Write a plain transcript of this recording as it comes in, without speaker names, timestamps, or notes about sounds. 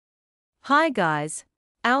Hi guys,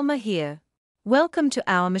 Alma here. Welcome to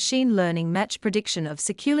our machine learning match prediction of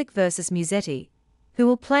Sekulic versus Musetti, who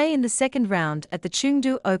will play in the second round at the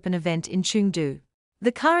Chengdu Open event in Chengdu.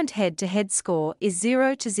 The current head-to-head score is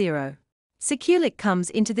 0-0. Sekulic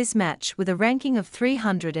comes into this match with a ranking of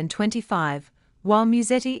 325, while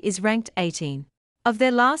Musetti is ranked 18. Of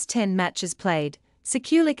their last 10 matches played,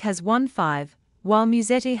 Sekulic has won 5, while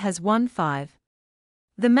Musetti has won 5.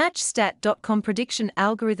 The MatchStat.com prediction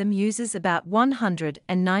algorithm uses about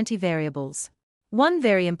 190 variables. One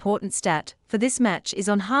very important stat for this match is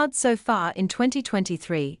on hard so far in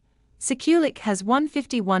 2023. Sekulic has won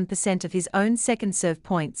 51% of his own second serve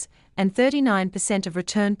points and 39% of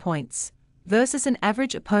return points, versus an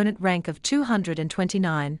average opponent rank of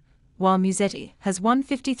 229, while Musetti has won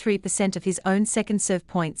 53% of his own second serve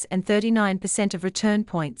points and 39% of return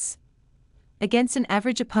points, against an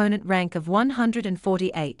average opponent rank of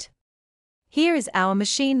 148. Here is our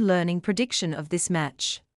machine learning prediction of this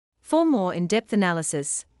match. For more in-depth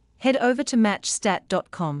analysis, head over to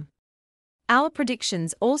MatchStat.com. Our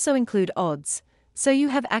predictions also include odds, so you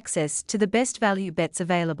have access to the best value bets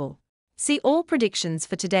available. See all predictions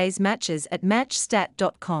for today's matches at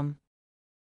MatchStat.com.